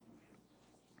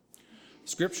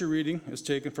Scripture reading is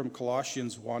taken from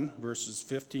Colossians 1, verses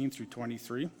 15 through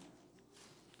 23.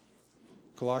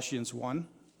 Colossians 1,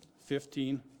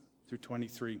 15 through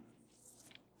 23.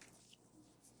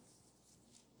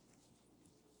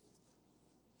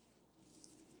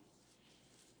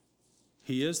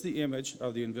 He is the image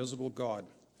of the invisible God,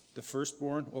 the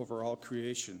firstborn over all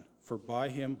creation. For by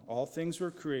him all things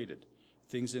were created,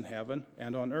 things in heaven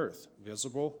and on earth,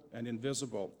 visible and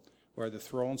invisible, whether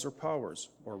thrones or powers,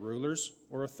 or rulers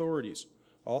or authorities.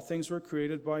 All things were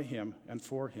created by him and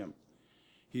for him.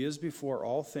 He is before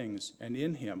all things, and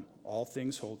in him all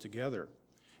things hold together.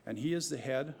 And he is the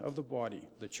head of the body,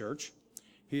 the church.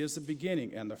 He is the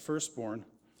beginning and the firstborn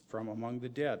from among the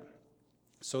dead,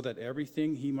 so that in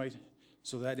everything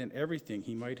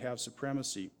he might have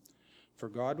supremacy. For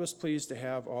God was pleased to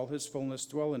have all his fullness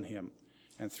dwell in him,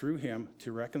 and through him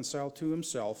to reconcile to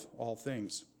himself all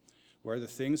things, whether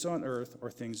things on earth or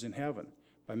things in heaven,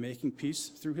 by making peace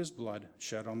through his blood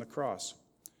shed on the cross.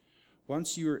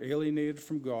 Once you were alienated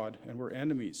from God and were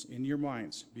enemies in your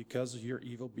minds because of your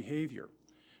evil behavior.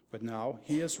 But now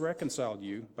he has reconciled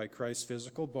you by Christ's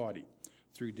physical body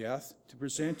through death to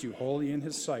present you holy in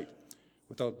his sight,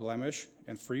 without blemish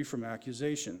and free from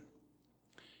accusation.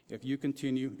 If you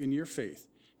continue in your faith,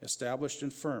 established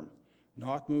and firm,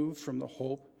 not moved from the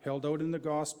hope held out in the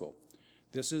gospel.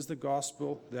 This is the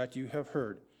gospel that you have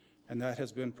heard, and that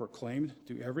has been proclaimed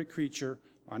to every creature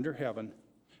under heaven,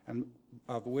 and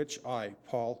of which I,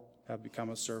 Paul, have become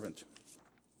a servant.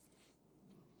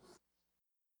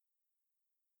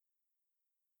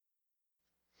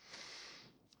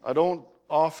 I don't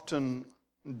often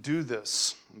do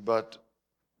this, but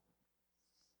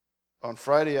on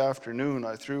Friday afternoon,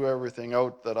 I threw everything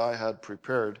out that I had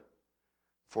prepared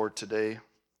for today,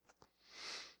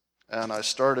 and I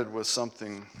started with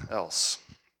something else.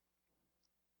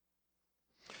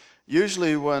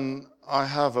 Usually when I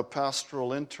have a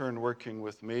pastoral intern working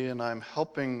with me and I'm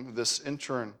helping this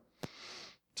intern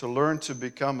to learn to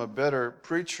become a better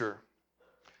preacher,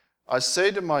 I say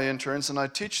to my interns and I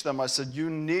teach them, I said, you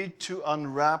need to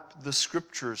unwrap the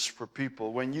scriptures for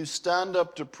people. When you stand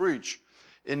up to preach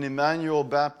in Emmanuel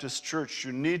Baptist Church,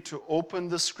 you need to open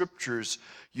the scriptures.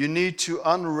 You need to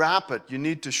unwrap it. You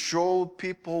need to show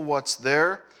people what's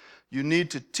there. You need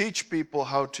to teach people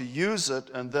how to use it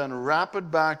and then wrap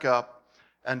it back up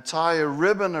and tie a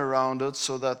ribbon around it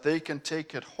so that they can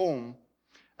take it home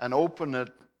and open it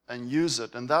and use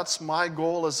it. And that's my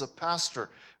goal as a pastor.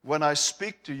 When I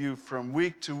speak to you from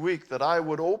week to week, that I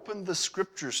would open the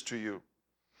scriptures to you,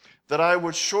 that I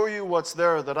would show you what's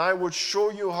there, that I would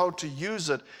show you how to use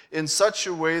it in such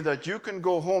a way that you can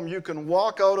go home, you can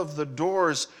walk out of the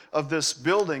doors of this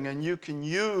building, and you can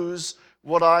use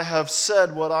what I have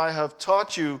said, what I have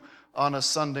taught you on a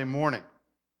Sunday morning.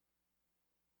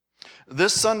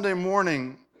 This Sunday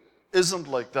morning isn't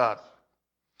like that.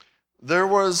 There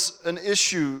was an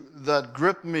issue that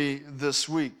gripped me this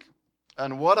week,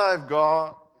 and what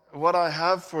I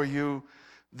have for you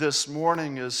this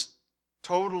morning is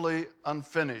totally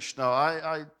unfinished. Now,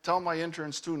 I tell my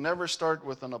interns too, never start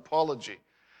with an apology.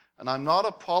 And I'm not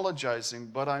apologizing,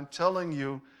 but I'm telling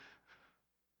you,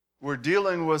 we're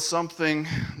dealing with something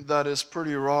that is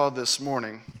pretty raw this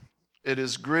morning. It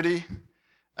is gritty,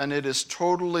 and it is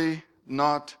totally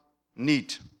not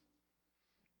neat.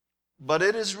 But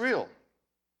it is real.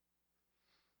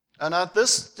 And at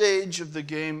this stage of the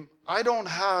game, I don't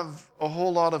have a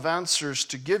whole lot of answers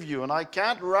to give you, and I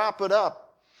can't wrap it up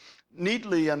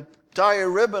neatly and tie a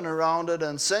ribbon around it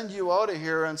and send you out of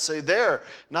here and say, there,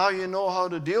 now you know how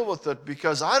to deal with it,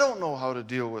 because I don't know how to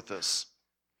deal with this.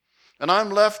 And I'm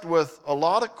left with a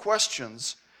lot of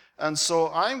questions, and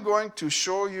so I'm going to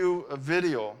show you a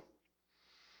video,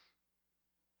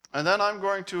 and then I'm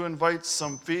going to invite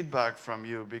some feedback from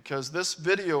you, because this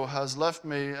video has left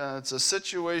me, and it's a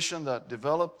situation that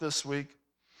developed this week,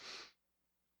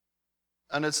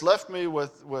 and it's left me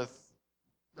with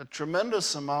a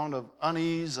tremendous amount of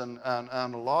unease and a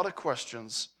lot of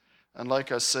questions. And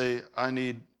like I say, I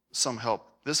need some help.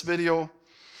 This video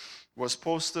was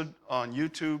posted on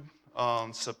YouTube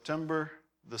on September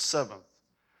the 7th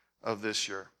of this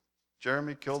year.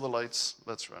 Jeremy, kill the lights.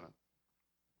 Let's run it.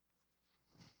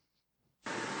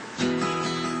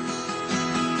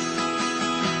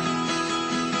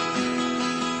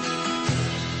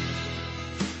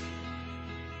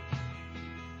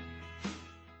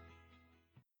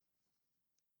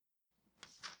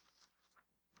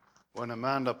 When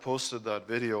Amanda posted that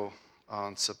video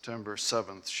on September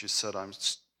 7th, she said,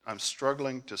 I'm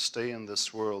struggling to stay in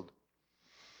this world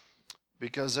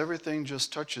because everything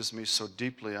just touches me so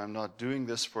deeply. I'm not doing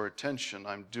this for attention.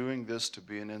 I'm doing this to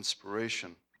be an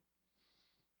inspiration.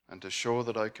 and to show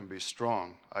that I can be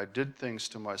strong, I did things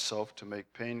to myself to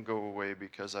make pain go away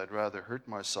because I'd rather hurt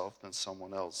myself than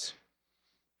someone else.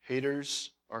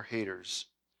 Haters are haters,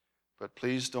 but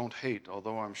please don't hate,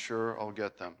 although I'm sure I'll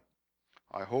get them.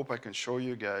 I hope I can show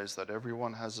you guys that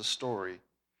everyone has a story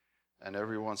and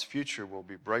everyone's future will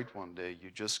be bright one day.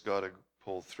 You just got to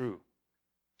pull through.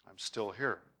 I'm still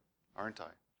here, aren't I?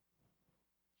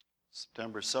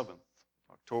 September 7th,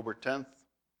 October 10th,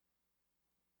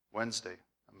 Wednesday,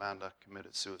 Amanda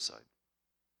committed suicide.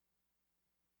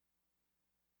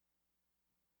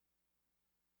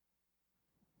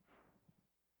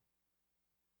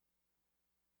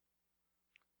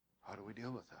 How do we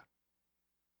deal with that?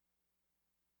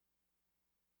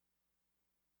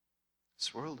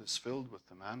 This world is filled with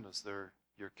Amandas. They're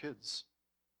your kids,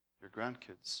 your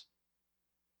grandkids,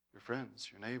 your friends,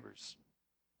 your neighbors,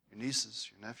 your nieces,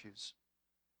 your nephews.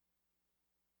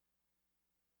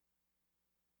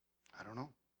 I don't know.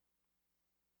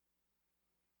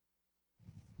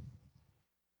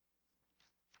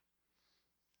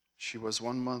 She was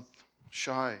 1 month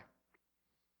shy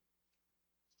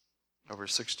of her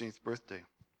 16th birthday.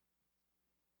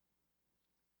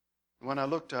 When I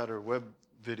looked at her web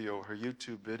video, her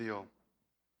YouTube video,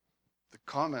 the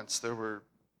comments, there were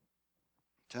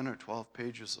 10 or 12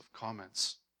 pages of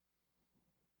comments.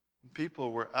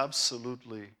 People were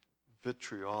absolutely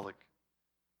vitriolic.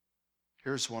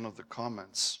 Here's one of the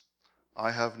comments.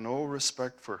 I have no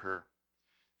respect for her.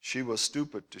 She was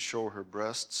stupid to show her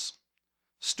breasts,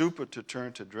 stupid to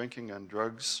turn to drinking and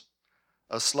drugs,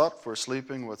 a slut for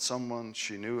sleeping with someone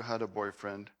she knew had a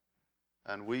boyfriend,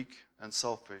 and weak and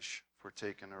selfish for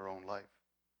taking her own life.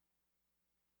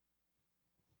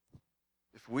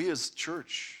 If we as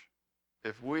church,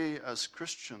 if we as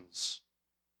Christians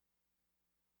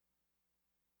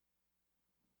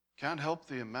can't help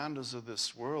the Amandas of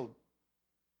this world,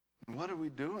 what are we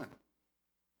doing?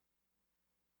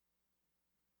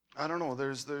 I don't know.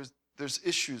 There's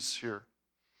issues here.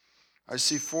 I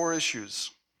see 4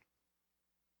 issues.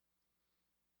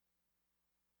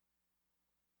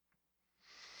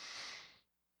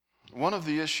 One of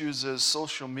the issues is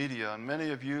social media, and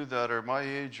many of you that are my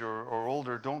age or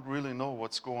older don't really know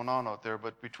what's going on out there,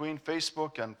 but between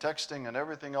Facebook and texting and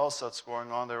everything else that's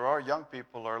going on, there are young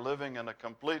people who are living in a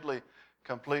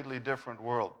completely different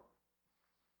world.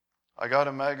 I got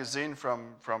a magazine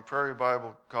from Prairie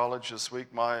Bible College this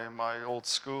week, my old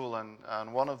school,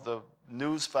 and one of the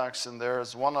news facts in there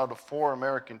is 1 out of 4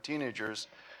 American teenagers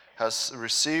has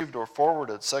received or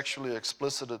forwarded sexually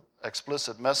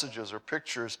explicit messages or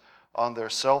pictures on their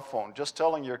cell phone. Just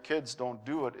telling your kids don't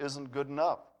do it isn't good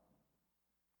enough.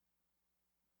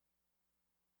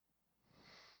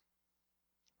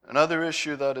 Another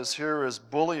issue that is here is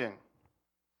bullying.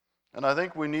 And I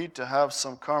think we need to have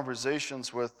some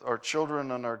conversations with our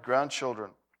children and our grandchildren.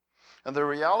 And the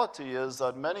reality is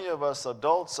that many of us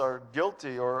adults are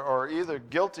guilty or either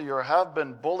guilty or have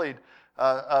been bullied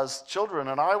as children.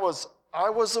 And I was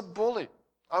a bully.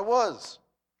 I was.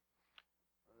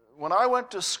 When I went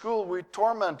to school, we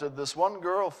tormented this one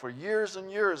girl for years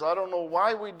and years. I don't know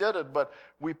why we did it, but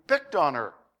we picked on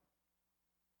her.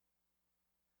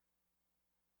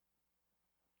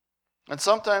 And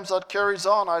sometimes that carries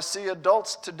on. I see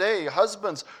adults today,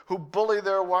 husbands who bully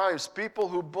their wives, people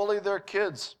who bully their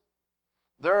kids.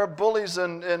 There are bullies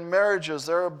in marriages.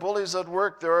 There are bullies at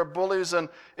work. There are bullies in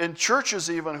churches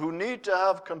even who need to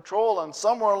have control. And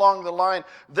somewhere along the line,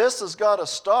 this has got to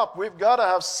stop. We've got to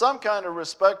have some kind of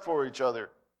respect for each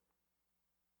other.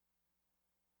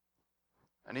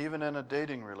 And even in a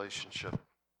dating relationship.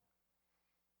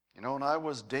 You know, when I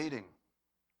was dating,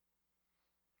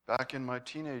 back in my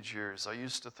teenage years, I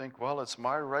used to think, well, it's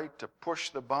my right to push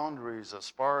the boundaries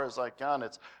as far as I can.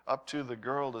 It's up to the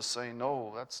girl to say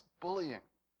no. That's bullying.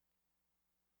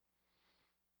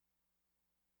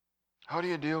 How do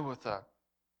you deal with that?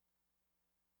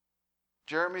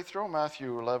 Jeremy, throw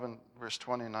Matthew 11, verse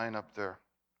 29 up there.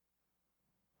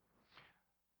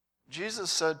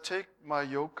 Jesus said, take my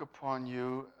yoke upon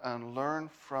you and learn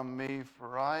from me,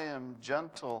 for I am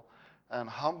gentle and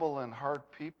humble in heart.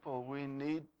 People, we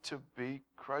need to be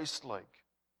Christ-like.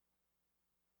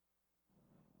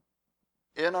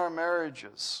 In our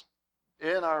marriages,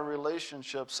 in our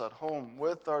relationships at home,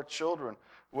 with our children,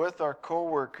 with our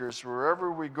co-workers, wherever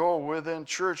we go within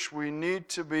church, we need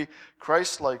to be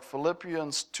Christ-like.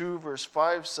 Philippians 2 verse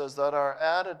 5 says that our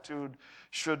attitude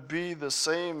should be the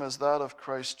same as that of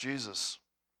Christ Jesus.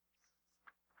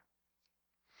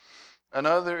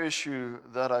 Another issue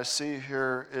that I see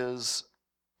here is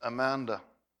Amanda.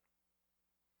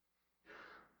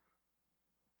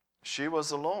 She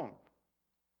was alone.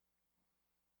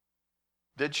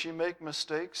 Did she make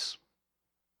mistakes?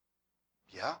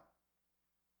 Yeah.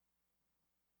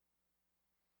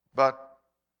 But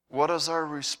what is our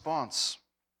response?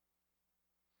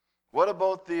 What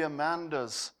about the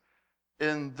Amandas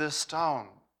in this town?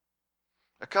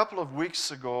 A couple of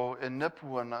weeks ago in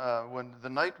Nipawin, when the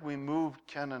night we moved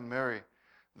Ken and Mary,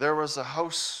 there was a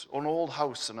house, an old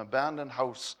house, an abandoned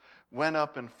house, went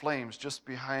up in flames just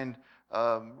behind,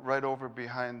 right over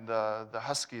behind the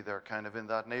Husky there, kind of in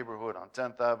that neighborhood on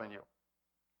 10th Avenue.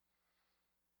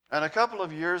 And a couple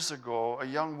of years ago, a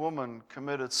young woman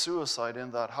committed suicide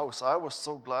in that house. I was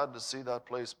so glad to see that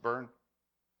place burn.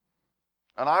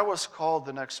 And I was called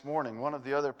the next morning. One of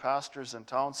the other pastors in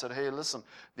town said, hey, listen,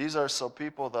 these are some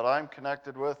people that I'm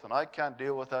connected with, and I can't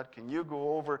deal with that. Can you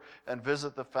go over and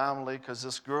visit the family? Because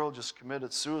this girl just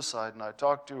committed suicide. And I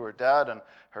talked to her dad and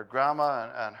her grandma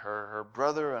and her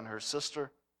brother and her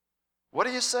sister. What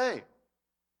do you say?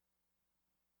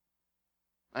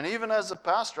 And even as a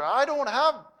pastor, I don't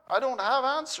have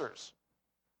answers.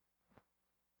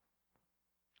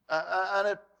 And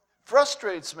it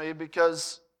frustrates me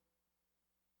because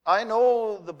I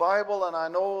know the Bible and I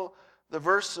know the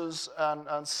verses,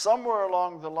 and somewhere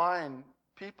along the line,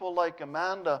 people like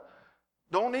Amanda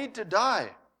don't need to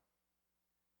die.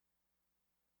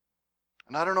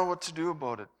 And I don't know what to do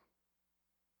about it.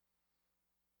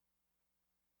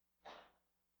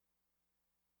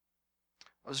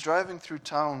 I was driving through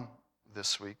town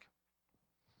this week,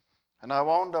 and I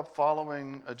wound up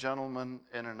following a gentleman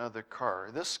in another car.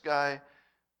 This guy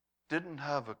didn't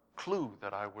have a clue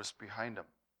that I was behind him.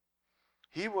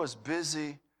 He was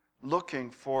busy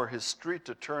looking for his street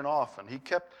to turn off, and he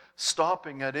kept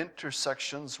stopping at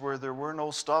intersections where there were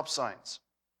no stop signs.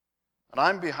 And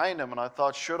I'm behind him, and I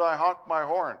thought, should I honk my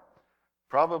horn?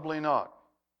 Probably not.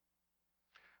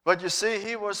 But you see,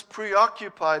 he was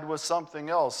preoccupied with something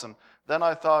else, and then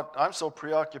I thought, I'm so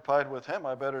preoccupied with him,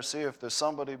 I better see if there's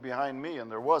somebody behind me,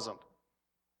 and there wasn't.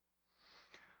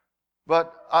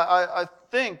 But I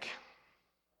think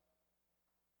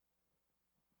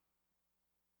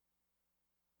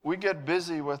we get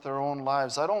busy with our own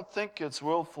lives. I don't think it's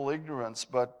willful ignorance,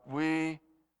 but we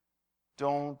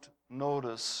don't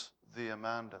notice the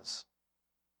Amandas.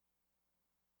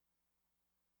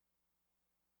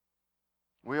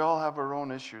 We all have our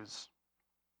own issues.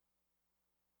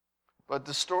 But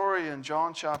the story in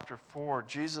John chapter 4,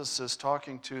 Jesus is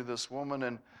talking to this woman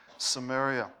in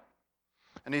Samaria.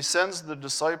 And he sends the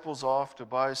disciples off to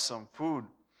buy some food.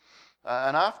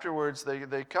 And afterwards,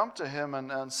 they come to him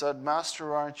and said,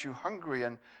 Master, aren't you hungry?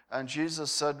 And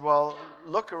Jesus said, well,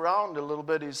 look around a little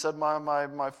bit. He said,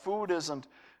 my food isn't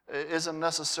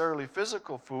necessarily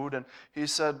physical food. And he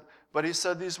said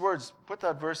these words. Put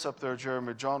that verse up there,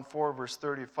 Jeremy. John 4, verse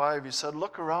 35. He said,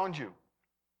 look around you.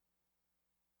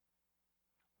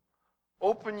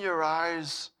 Open your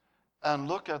eyes and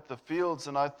look at the fields.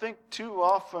 And I think too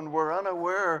often we're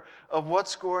unaware of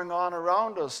what's going on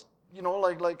around us. You know,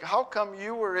 like how come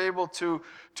you were able to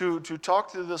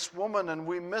talk to this woman and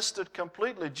we missed it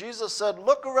completely? Jesus said,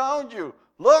 look around you.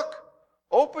 Look.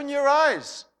 Open your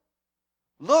eyes.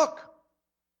 Look.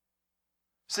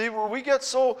 See, we get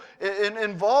so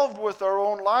involved with our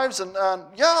own lives, and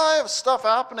yeah, I have stuff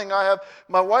happening. I have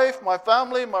my wife, my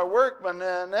family, my work, and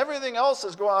everything else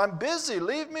is going. I'm busy.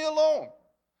 Leave me alone.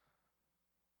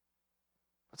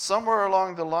 But somewhere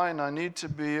along the line, I need to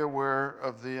be aware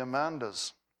of the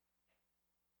Amandas,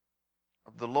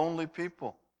 of the lonely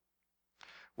people.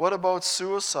 What about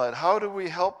suicide? How do we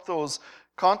help those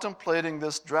contemplating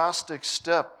this drastic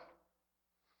step?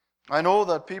 I know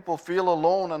that people feel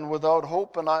alone and without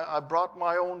hope, and I brought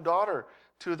my own daughter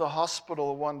to the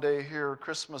hospital one day here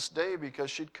Christmas Day because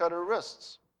she'd cut her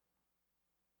wrists.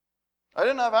 I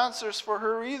didn't have answers for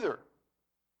her either.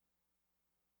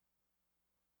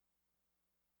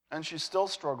 And she still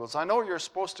struggles. I know you're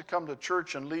supposed to come to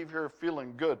church and leave here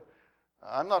feeling good.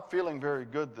 I'm not feeling very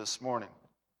good this morning.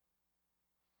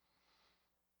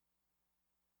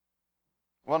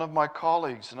 One of my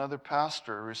colleagues, another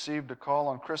pastor, received a call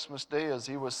on Christmas Day as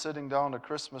he was sitting down to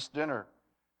Christmas dinner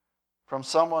from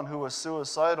someone who was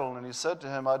suicidal, and he said to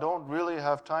him, I don't really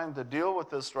have time to deal with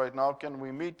this right now. Can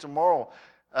we meet tomorrow?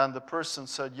 And the person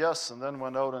said yes, and then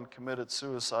went out and committed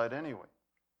suicide anyway.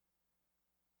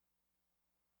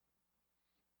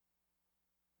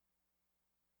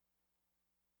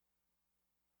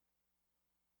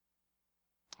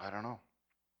 I don't know.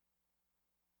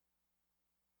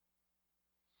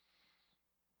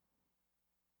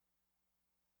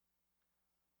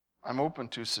 I'm open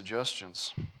to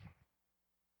suggestions.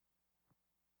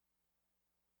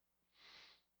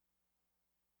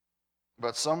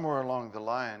 But somewhere along the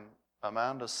line,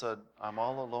 Amanda said, I'm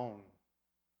all alone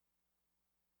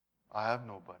I have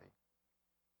nobody.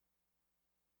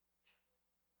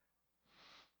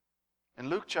 In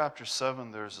Luke chapter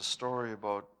 7, there's a story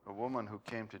about a woman who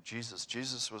came to Jesus.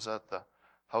 Jesus was at the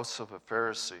house of a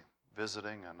Pharisee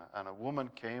visiting, and a woman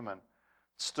came and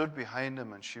stood behind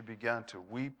him, and she began to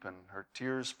weep, and her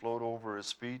tears flowed over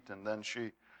his feet, and then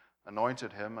she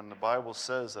anointed him. And the Bible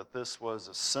says that this was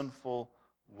a sinful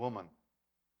woman.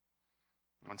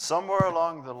 And somewhere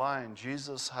along the line,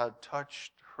 Jesus had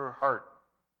touched her heart.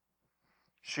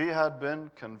 She had been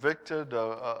convicted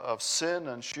of sin,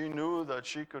 and she knew that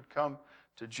she could come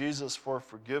to Jesus for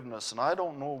forgiveness. And I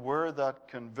don't know where that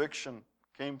conviction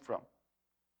came from.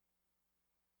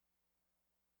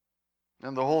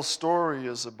 And the whole story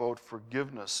is about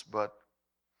forgiveness. But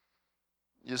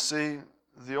you see,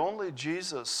 the only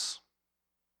Jesus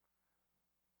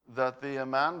that the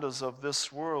Amandas of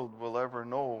this world will ever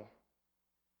know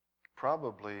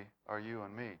probably are you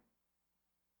and me.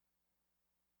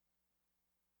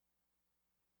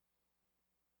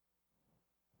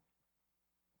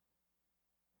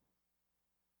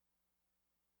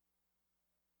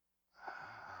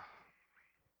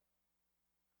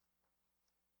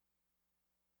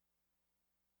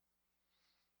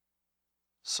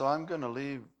 So I'm going to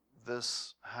leave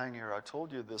this hang here. I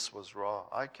told you this was raw.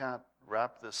 I can't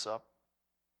wrap this up.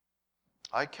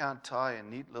 I can't tie a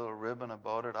neat little ribbon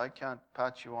about it. I can't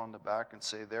pat you on the back and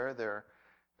say, there,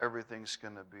 everything's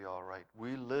going to be all right.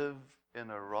 We live in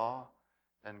a raw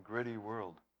and gritty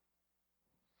world.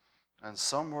 And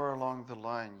somewhere along the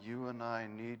line, you and I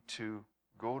need to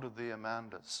go to the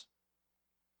Amandas,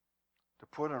 to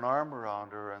put an arm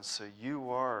around her and say, you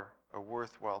are a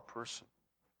worthwhile person.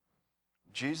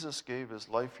 Jesus gave his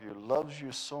life for you, loves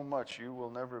you so much, you will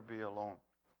never be alone,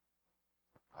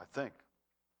 I think.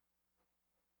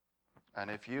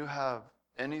 And if you have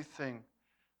anything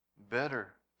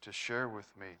better to share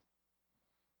with me,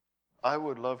 I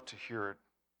would love to hear it.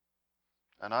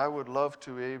 And I would love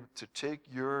to be able to take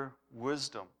your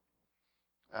wisdom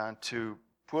and to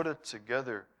put it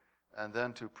together and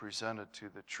then to present it to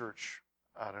the church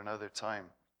at another time.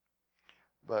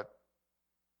 But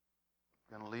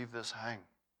I'm going to leave this hang.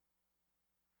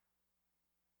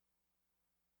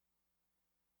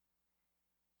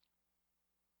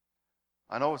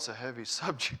 I know it's a heavy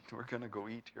subject. We're going to go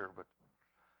eat here, but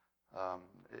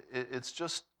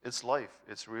it's life.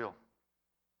 It's real.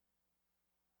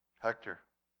 Hector.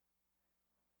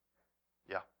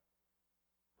 Yeah.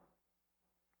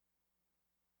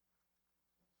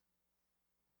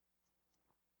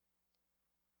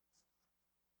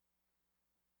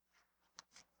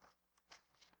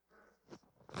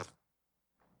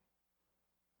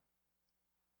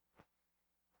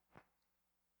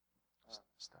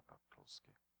 Step up close.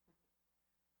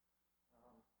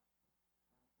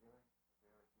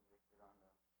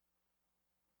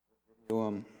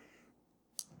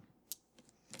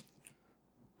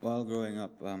 While growing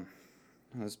up, I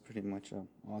was pretty much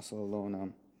also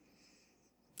alone.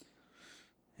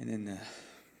 And then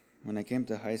when I came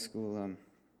to high school, I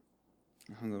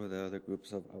hung out with the other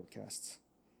groups of outcasts.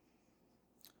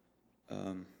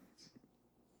 And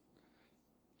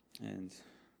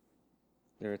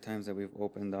there are times that we've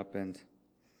opened up, and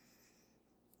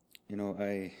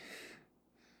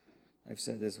I've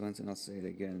said this once and I'll say it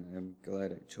again. I'm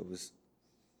glad I chose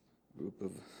a group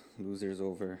of losers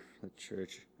over the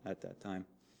church at that time.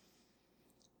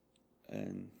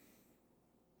 And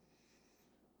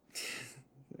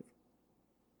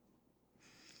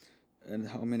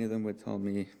how many of them would tell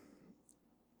me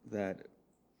that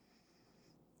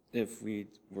if we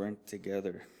weren't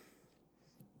together,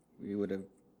 we would have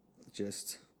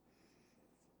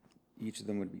each of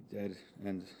them would be dead,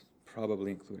 and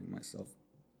probably including myself.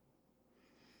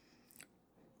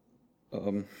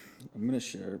 I'm going to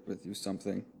share with you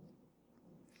something.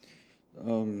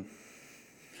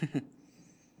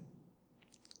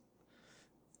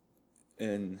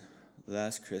 And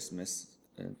last Christmas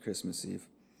Eve,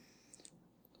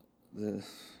 the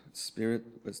Spirit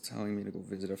was telling me to go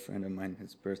visit a friend of mine.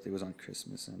 His birthday was on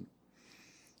Christmas, and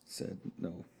said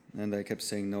no. And I kept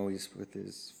saying no, he's with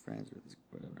his friends or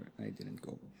whatever. I didn't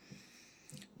go.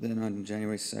 Then on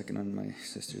January 2nd, on my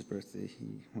sister's birthday,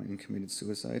 he went and committed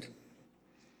suicide.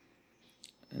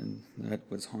 And that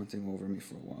was haunting over me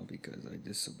for a while because I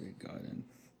disobeyed God and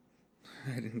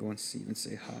I didn't go and even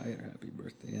say hi or happy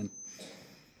birthday.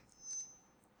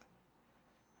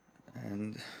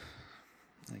 And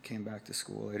I came back to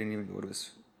school. I didn't even go to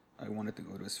I wanted to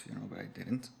go to his funeral, but I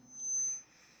didn't.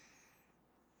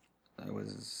 I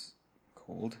was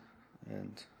cold,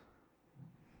 and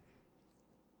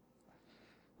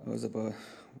I was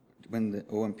when the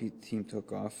OMP team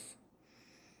took off,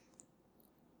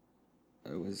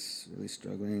 was really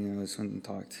struggling.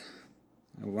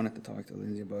 I wanted to talk to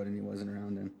Lindsay about it, and he wasn't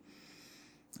around, and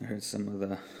I heard some of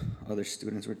the other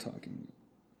students were talking,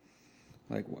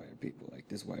 like, why are people like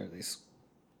this? Why are they?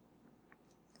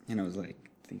 And I was like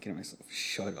thinking to myself,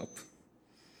 shut up.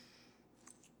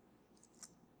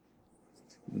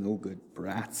 No good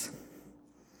brats.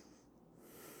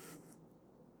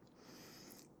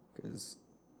 Because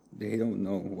they don't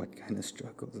know what kind of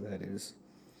struggle that is.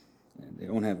 And they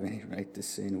don't have any right to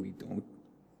say, and we don't.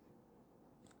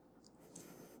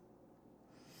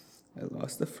 I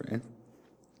lost a friend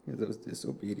because I was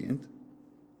disobedient.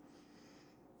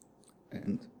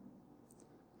 And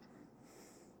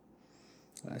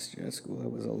last year at school I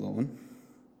was alone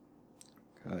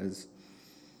because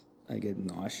I get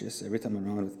nauseous every time I'm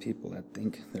around with people that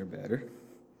think they're better.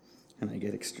 And I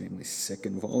get extremely sick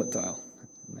and volatile.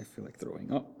 And I feel like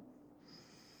throwing up.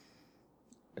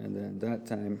 And then that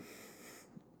time,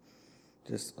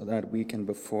 just that weekend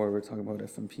before, we were talking about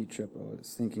FMP trip, I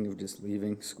was thinking of just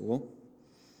leaving school.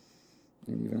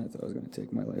 And even I thought I was going to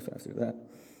take my life after that.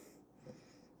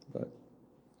 But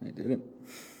I didn't.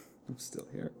 I'm still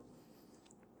here.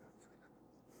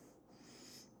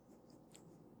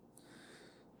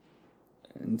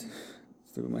 And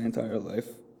through my entire life,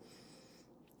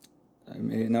 I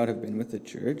may not have been with the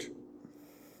church,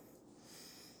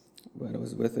 but I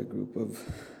was with a group of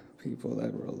people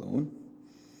that were alone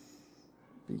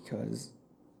because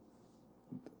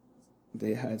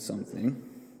they had something.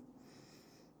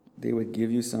 They would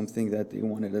give you something that they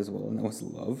wanted as well, and that was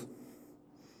love.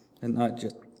 And not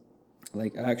just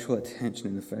like actual attention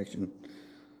and affection.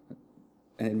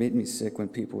 And it made me sick when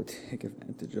people would take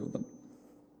advantage of them.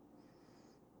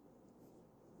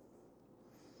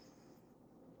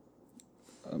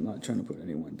 I'm not trying to put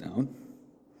anyone down,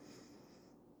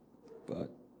 but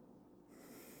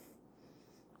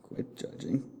quit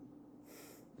judging.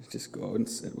 Just go out and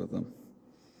sit with them.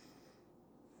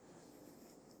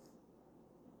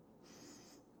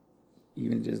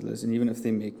 Even just listen, even if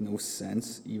they make no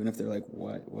sense, even if they're like,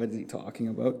 what is he talking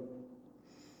about?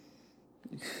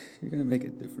 You're going to make a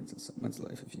difference in someone's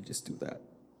life if you just do that.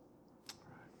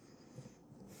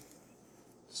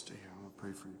 Stay here. I'll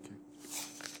pray for you, King.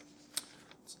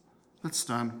 Let's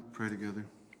stand, pray together.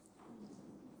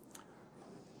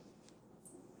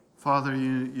 Father,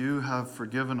 you have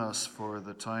forgiven us for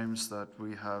the times that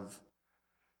we have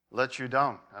let you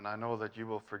down, and I know that you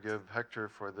will forgive Hector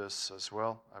for this as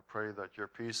well. I pray that your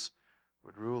peace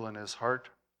would rule in his heart.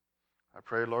 I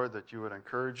pray, Lord, that you would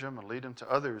encourage him and lead him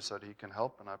to others that he can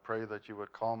help, and I pray that you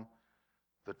would calm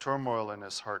the turmoil in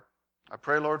his heart. I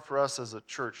pray, Lord, for us as a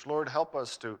church. Lord, help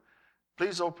us to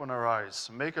please open our eyes,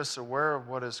 make us aware of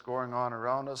what is going on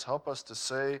around us. Help us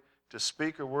to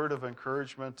speak a word of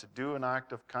encouragement, to do an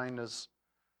act of kindness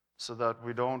so that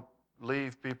we don't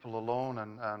leave people alone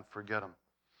and forget them.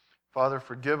 Father,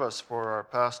 forgive us for our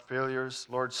past failures.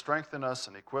 Lord, strengthen us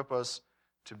and equip us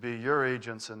to be your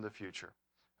agents in the future.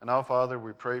 And now, Father,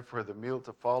 we pray for the meal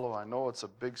to follow. I know it's a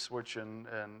big switch in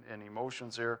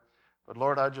emotions here, but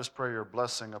Lord, I just pray your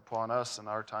blessing upon us in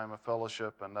our time of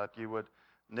fellowship and that you would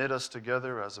knit us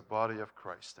together as a body of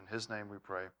Christ. In his name we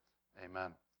pray,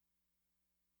 amen.